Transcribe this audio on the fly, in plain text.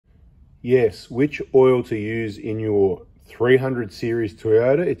Yes, which oil to use in your 300 series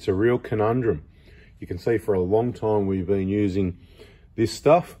Toyota? It's a real conundrum. You can see for a long time we've been using this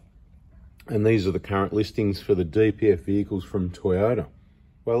stuff, and these are the current listings for the DPF vehicles from Toyota.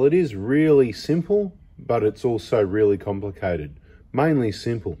 Well, it is really simple, but it's also really complicated. Mainly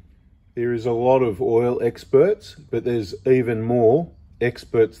simple. There is a lot of oil experts, but there's even more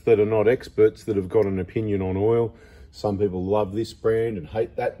experts that are not experts that have got an opinion on oil. Some people love this brand and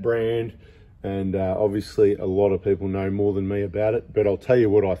hate that brand. And obviously a lot of people know more than me about it, but I'll tell you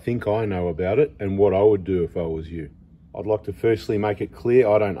what I think I know about it and what I would do if I was you. I'd like to firstly make it clear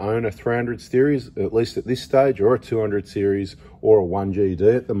I don't own a 300 series, at least at this stage, or a 200 series or a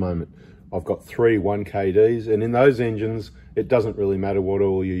 1GD at the moment. I've got 3 1KDs, and in those engines, it doesn't really matter what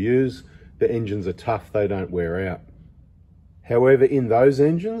oil you use. The engines are tough, they don't wear out. However, in those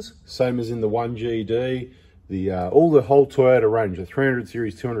engines, same as in the 1GD, all the whole Toyota range, the 300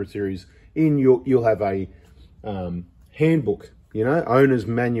 series, 200 series, you'll have a handbook, you know, owner's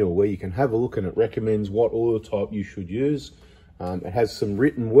manual, where you can have a look, and it recommends what oil type you should use. It has some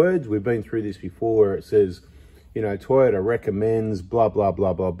written words. We've been through this before, where it says, you know, Toyota recommends blah, blah,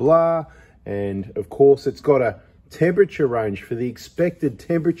 blah, blah, blah. And of course, it's got a temperature range for the expected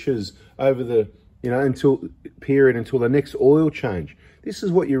temperatures over the, you know, until the next oil change. This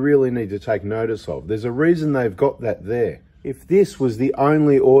is what you really need to take notice of. There's a reason they've got that there. If this was the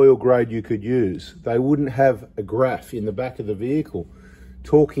only oil grade you could use, they wouldn't have a graph in the back of the vehicle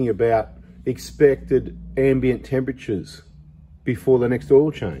talking about expected ambient temperatures before the next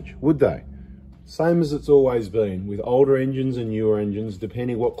oil change, would they? Same as it's always been with older engines and newer engines,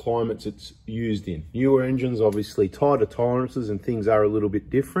 depending what climates it's used in. Newer engines, obviously tighter tolerances and things are a little bit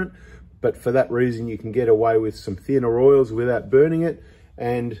different, but for that reason you can get away with some thinner oils without burning it,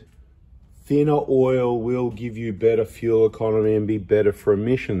 and thinner oil will give you better fuel economy and be better for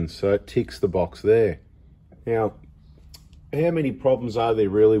emissions, so it ticks the box there. Now, how many problems are there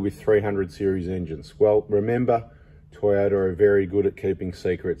really with 300 series engines? Well, remember, Toyota are very good at keeping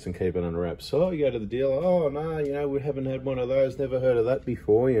secrets and keeping under wraps. So you go to the dealer, oh no, you know, we haven't had one of those, never heard of that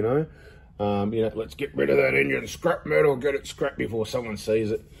before, you know. Let's get rid of that engine, scrap metal, get it scrapped before someone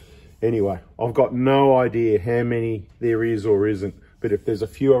sees it. Anyway, I've got no idea how many there is or isn't, but if there's a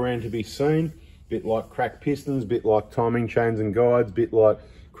few around to be seen, bit like cracked pistons, bit like timing chains and guides, bit like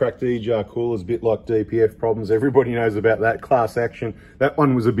cracked EGR coolers, bit like DPF problems, everybody knows about that class action. That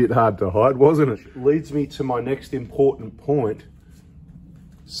one was a bit hard to hide, wasn't it? Leads me to my next important point,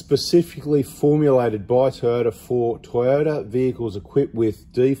 specifically formulated by Toyota for Toyota vehicles equipped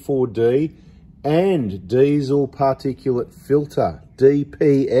with D4D and diesel particulate filter,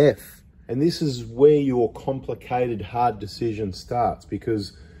 DPF. And this is where your complicated, hard decision starts,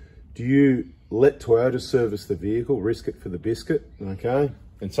 because do you let Toyota service the vehicle, risk it for the biscuit, okay?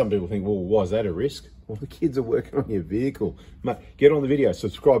 And some people think, well, why is that a risk? Well, the kids are working on your vehicle. Mate, get on the video,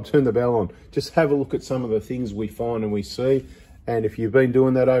 subscribe, turn the bell on. Just have a look at some of the things we find and we see. And if you've been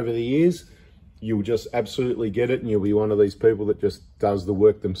doing that over the years, you'll just absolutely get it, and you'll be one of these people that just does the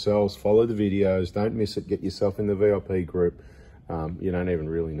work themselves. Follow the videos, don't miss it, get yourself in the VIP group. You don't even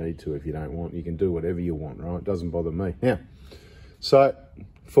really need to if you don't want. You can do whatever you want, right? It doesn't bother me. Now, so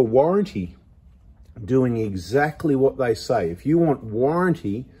for warranty, doing exactly what they say. If you want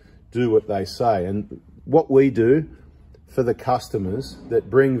warranty, do what they say. And what we do for the customers that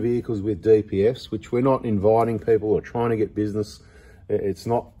bring vehicles with DPFs, which we're not inviting people or trying to get business, it's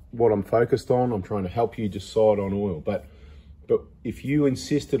not what I'm focused on. I'm trying to help you decide on oil. But if you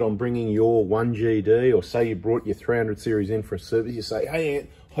insisted on bringing your 1GD, or say you brought your 300 series in for a service, you say, hey, Ant,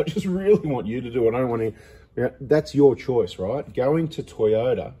 I just really want you to do it. I don't want to, you know, that's your choice, right? Going to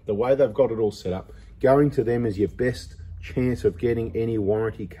Toyota, the way they've got it all set up, going to them is your best chance of getting any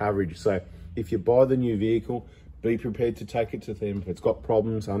warranty coverage. So if you buy the new vehicle, be prepared to take it to them. If it's got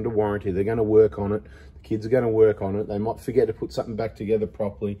problems under warranty, they're going to work on it. The kids are going to work on it. They might forget to put something back together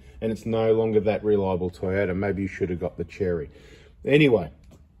properly, and it's no longer that reliable Toyota. Maybe you should have got the Cherry. Anyway,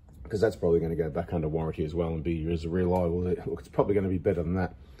 because that's probably going to go back under warranty as well and be as reliable. Look, it's probably going to be better than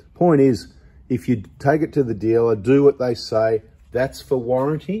that. Point is, if you take it to the dealer, do what they say, that's for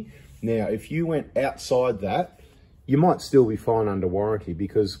warranty. Now, if you went outside that, you might still be fine under warranty,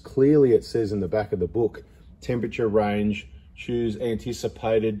 because clearly it says in the back of the book, temperature range, choose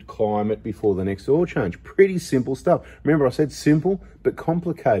anticipated climate before the next oil change. Pretty simple stuff. Remember, I said simple, but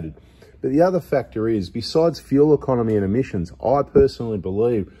complicated. But the other factor is, besides fuel economy and emissions, I personally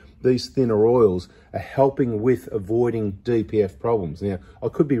believe these thinner oils are helping with avoiding DPF problems. Now, I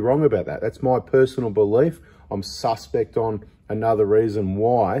could be wrong about that. That's my personal belief. I'm suspect on another reason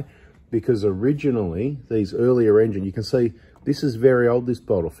why, because originally these earlier engines, you can see This is very old, this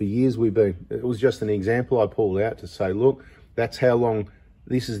bottle. For years it was just an example I pulled out to say, look, that's how long,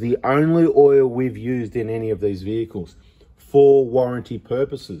 this is the only oil we've used in any of these vehicles for warranty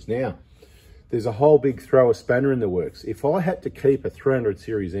purposes. Now, there's a whole big throw a spanner in the works. If I had to keep a 300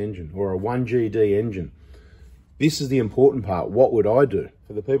 series engine or a 1GD engine, this is the important part. What would I do?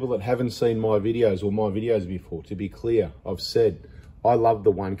 For the people that haven't seen my videos or my videos before, to be clear, I've said, I love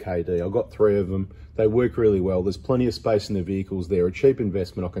the 1KD. I've got 3 of them. They work really well. There's plenty of space in the vehicles. They're a cheap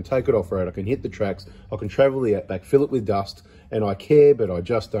investment. I can take it off-road. I can hit the tracks. I can travel the outback, fill it with dust, and I care, but I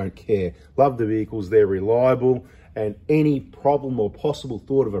just don't care. Love the vehicles. They're reliable, and any problem or possible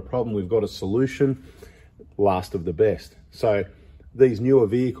thought of a problem, we've got a solution. Last of the best. So these newer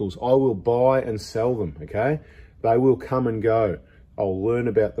vehicles, I will buy and sell them, okay? They will come and go. I'll learn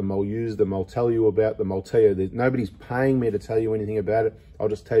about them, I'll use them, I'll tell you about them, I'll tell you that nobody's paying me to tell you anything about it. I'll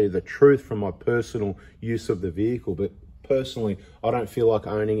just tell you the truth from my personal use of the vehicle. But personally, I don't feel like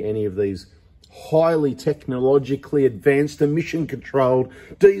owning any of these highly technologically advanced, emission controlled,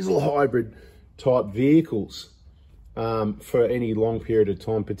 diesel hybrid type vehicles for any long period of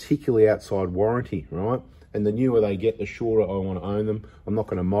time, particularly outside warranty, right? And the newer they get, the shorter I want to own them. I'm not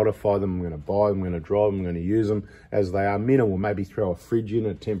going to modify them. I'm going to buy them, I'm going to drive them, I'm going to use them as they are. Minimal, maybe throw a fridge in,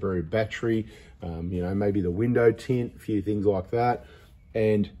 a temporary battery, you know, maybe the window tint, a few things like that.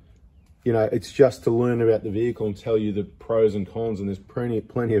 And, you know, it's just to learn about the vehicle and tell you the pros and cons, and there's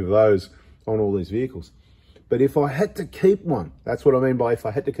plenty of those on all these vehicles. But if I had to keep one, that's what I mean by if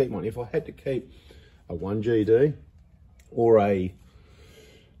I had to keep one. If I had to keep a 1GD or a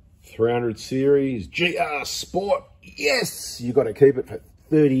 300 series GR Sport, yes, you got to keep it for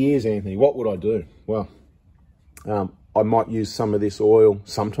 30 years, Anthony. What would I do? Well, I might use some of this oil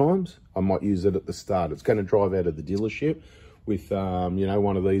sometimes. I might use it at the start. It's going to drive out of the dealership with, you know,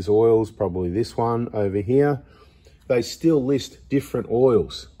 one of these oils, probably this one over here. They still list different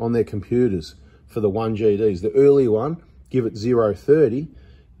oils on their computers for the 1GDs. The early one, give it 0.30.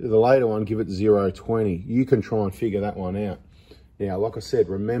 The later one, give it 0.20. You can try and figure that one out. Now, like I said,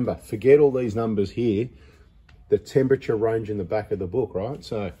 remember, forget all these numbers here, the temperature range in the back of the book, right?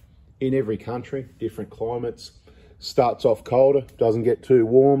 So in every country, different climates, starts off colder, doesn't get too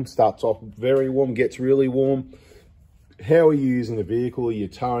warm, starts off very warm, gets really warm. How are you using the vehicle? Are you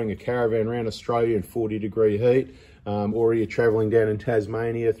towing a caravan around Australia in 40-degree heat? Or are you traveling down in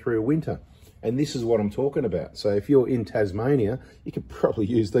Tasmania through winter? And this is what I'm talking about. So if you're in Tasmania, you could probably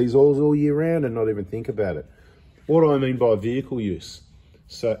use these oils all year round and not even think about it. What do I mean by vehicle use?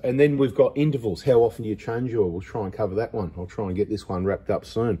 So, and then we've got intervals. How often do you change your oil? We'll try and cover that one. I'll try and get this one wrapped up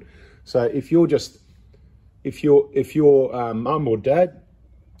soon. So if your mum or dad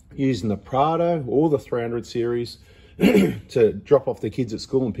using the Prado or the 300 series to drop off the kids at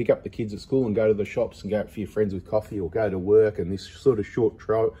school and pick up the kids at school and go to the shops and go out for your friends with coffee or go to work and this sort of short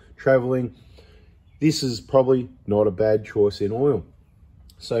traveling, this is probably not a bad choice in oil.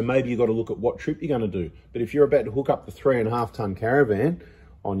 So maybe you've got to look at what trip you're going to do. But if you're about to hook up the 3.5 ton caravan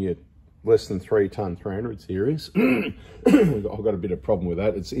on your less than 3 ton 300 series, I've got a bit of problem with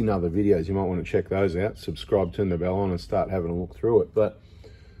that. It's in other videos. You might want to check those out. Subscribe, turn the bell on and start having a look through it. But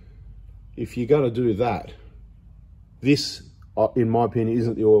if you're going to do that, this, in my opinion,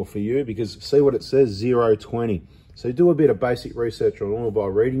 isn't the oil for you, because see what it says, 0.20. So do a bit of basic research on oil by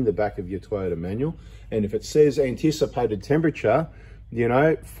reading the back of your Toyota manual. And if it says anticipated temperature, you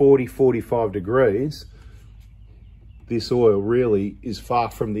know, 40, 45 degrees, this oil really is far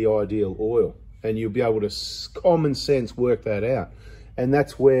from the ideal oil. And you'll be able to common sense work that out. And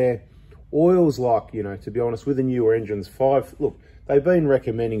that's where oils like, you know, to be honest, with the newer engines, look, they've been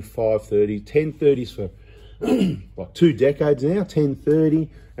recommending 530, 1030s for like 2 decades now, 1030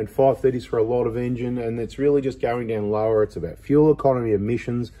 and 530s for a lot of engine. And it's really just going down lower. It's about fuel economy,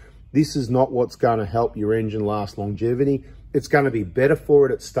 emissions. This is not what's going to help your engine last longevity. It's going to be better for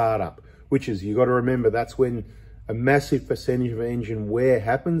it at startup, which is, you got to remember, that's when a massive percentage of engine wear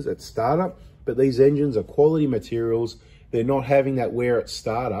happens at startup. But these engines are quality materials. They're not having that wear at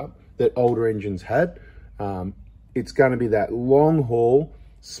startup that older engines had. It's going to be that long haul,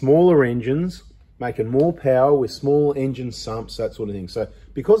 smaller engines, making more power with small engine sumps, that sort of thing. So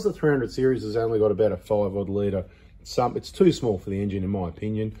because the 300 series has only got about a 5-odd litre sump, it's too small for the engine in my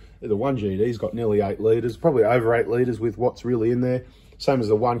opinion. The 1GD's got nearly 8 litres, probably over 8 litres with what's really in there. Same as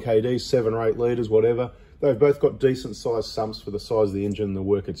the 1KD, 7 or 8 litres, whatever. They've both got decent sized sumps for the size of the engine and the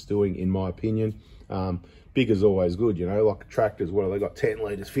work it's doing, in my opinion. Big is always good, you know, like tractors, what have they got? 10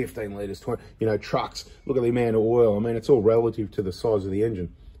 litres, 15 litres, 20, you know, trucks, look at the amount of oil. I mean, it's all relative to the size of the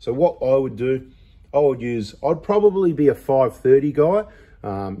engine. So what I would do, I'd probably be a 530 guy.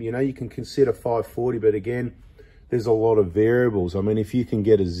 You know, you can consider 540, but again, there's a lot of variables. I mean, if you can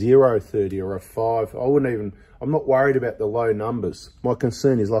get a 0.30 or a 5, I'm not worried about the low numbers. My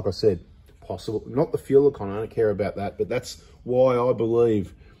concern is, like I said, possible, not the fuel economy, I don't care about that, but that's why I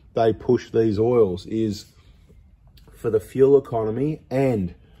believe they push these oils, is for the fuel economy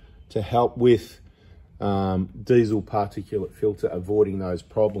and to help with diesel particulate filter, avoiding those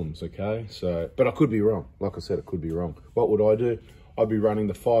problems, okay? So, but I could be wrong. Like I said, it could be wrong. What would I do? I'd be running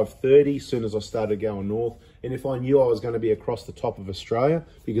the 530 as soon as I started going north. And if I knew I was going to be across the top of Australia,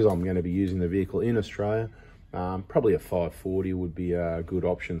 because I'm going to be using the vehicle in Australia, probably a 540 would be a good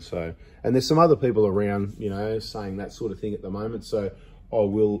option. So, and there's some other people around, you know, saying that sort of thing at the moment. So I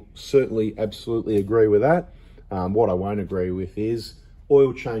will certainly absolutely agree with that. What I won't agree with is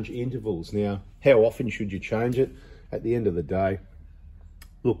oil change intervals. Now, how often should you change it? At the end of the day,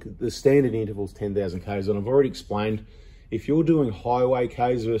 look, the standard interval is 10,000 Ks, and I've already explained, if you're doing highway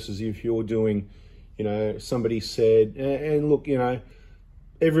Ks versus if you're doing, you know, somebody said, and look, you know,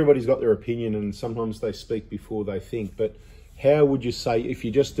 everybody's got their opinion and sometimes they speak before they think, but how would you say, if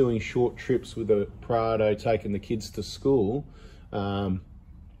you're just doing short trips with a Prado, taking the kids to school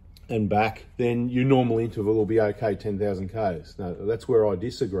and back, then your normal interval will be okay, 10,000 Ks. No, that's where I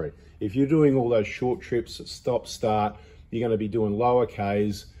disagree. If you're doing all those short trips, stop, start, you're going to be doing lower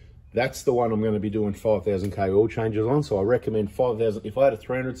Ks. That's the one I'm going to be doing 5,000 K oil changes on. So I recommend 5,000. If I had a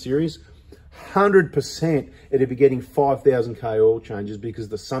 300 series, 100% it'd be getting 5,000 K oil changes because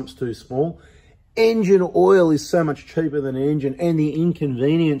the sump's too small. Engine oil is so much cheaper than an engine, and the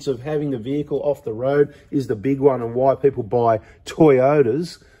inconvenience of having the vehicle off the road is the big one, and why people buy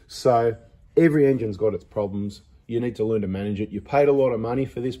Toyotas. So every engine's got its problems. You need to learn to manage it. You paid a lot of money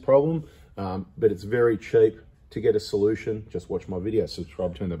for this problem, but it's very cheap to get a solution. Just watch my video,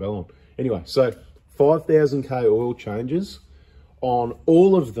 subscribe, turn the bell on. Anyway, so 5,000 K oil changes on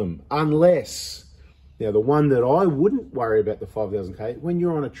all of them, unless, now the one that I wouldn't worry about the 5,000 K, when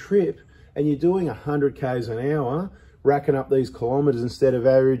you're on a trip and you're doing 100 Ks an hour, racking up these kilometers instead of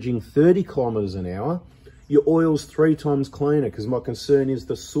averaging 30 kilometers an hour, your oil's 3 times cleaner, because my concern is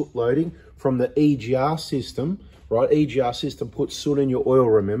the soot loading from the EGR system, right? EGR system puts soot in your oil,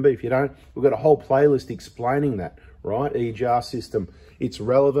 remember? If you don't, we've got a whole playlist explaining that, right? EGR system. It's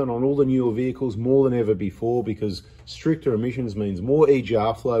relevant on all the newer vehicles more than ever before, because stricter emissions means more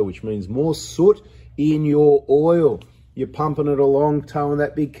EGR flow, which means more soot in your oil. You're pumping it along, towing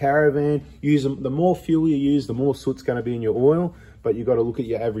that big caravan. The more fuel you use, the more soot's going to be in your oil. But you've got to look at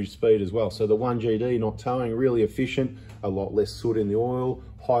your average speed as well. So the 1GD, not towing, really efficient, a lot less soot in the oil,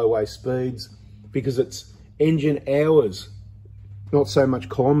 highway speeds, because it's engine hours, not so much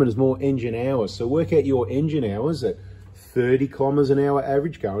kilometers, more engine hours. So work out your engine hours at 30 kilometers an hour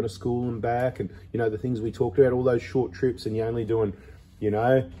average, going to school and back, and you know, the things we talked about, all those short trips, and you're only doing, you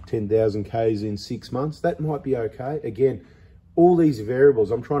know, 10,000 Ks in 6 months, that might be okay. Again, all these variables,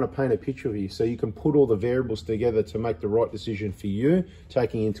 I'm trying to paint a picture of you so you can put all the variables together to make the right decision for you,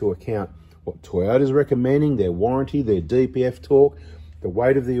 taking into account what Toyota's recommending, their warranty, their DPF torque, the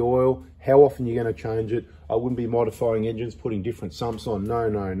weight of the oil, how often you're going to change it. I wouldn't be modifying engines, putting different sumps on. No,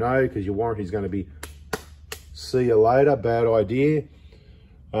 no, no, because your warranty is going to be, see you later, bad idea.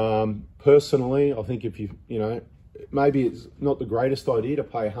 Personally, I think if you know, maybe it's not the greatest idea to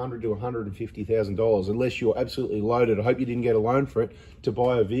pay $100,000 to $150,000 unless you're absolutely loaded. I hope you didn't get a loan for it, to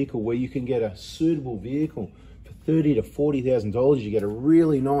buy a vehicle where you can get a suitable vehicle for $30,000 to $40,000. You get a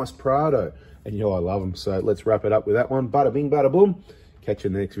really nice Prado, and you know I love them. So let's wrap it up with that one. Bada bing, bada boom. Catch you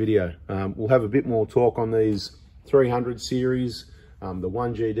in the next video. We'll have a bit more talk on these 300 series, the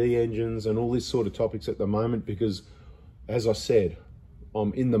 1GD engines, and all this sort of topics at the moment, because as I said,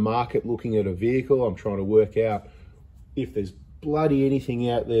 I'm in the market looking at a vehicle. I'm trying to work out if there's bloody anything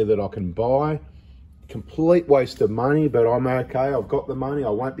out there that I can buy. Complete waste of money, but I'm okay. I've got the money. I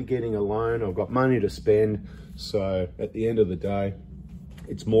won't be getting a loan. I've got money to spend. So at the end of the day,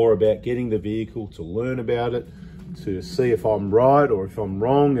 it's more about getting the vehicle, to learn about it, to see if I'm right or if I'm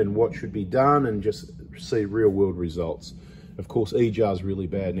wrong and what should be done, and just see real world results. Of course, EGR is really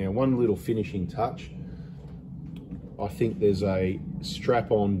bad. Now, one little finishing touch, I think there's a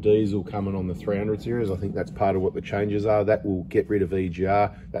strap-on diesel coming on the 300 series. I think that's part of what the changes are. That will get rid of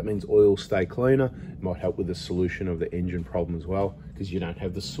EGR. That means oil stay cleaner. It might help with the solution of the engine problem as well, because you don't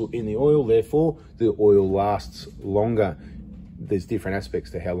have the soot in the oil, therefore the oil lasts longer. There's different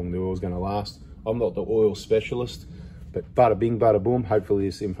aspects to how long the oil is going to last. I'm not the oil specialist, but bada bing, bada boom. Hopefully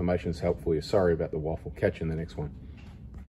this information is helpful for you. Sorry about the waffle. Catch you in the next one.